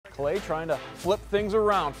Clay trying to flip things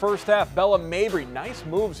around. First half, Bella Mabry, nice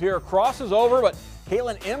moves here, crosses over, but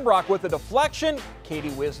Caitlin Imbrock with a deflection.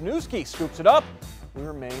 Katie Wisniewski scoops it up. We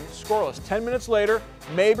remain scoreless. 10 minutes later,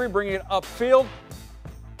 Mabry bringing it upfield,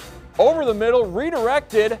 over the middle,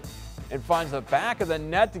 redirected, and finds the back of the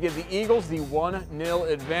net to give the Eagles the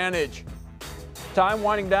 1-0 advantage. Time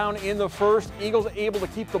winding down in the first. Eagles able to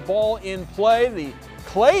keep the ball in play. The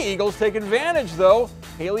Clay Eagles take advantage, though.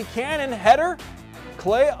 Haley Cannon, header.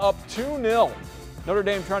 Clay up 2-0. Notre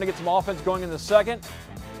Dame trying to get some offense going in the second.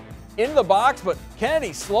 Into the box, but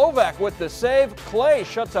Kennedy Slovak with the save. Clay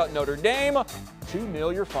shuts out Notre Dame.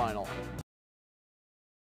 2-0 your final.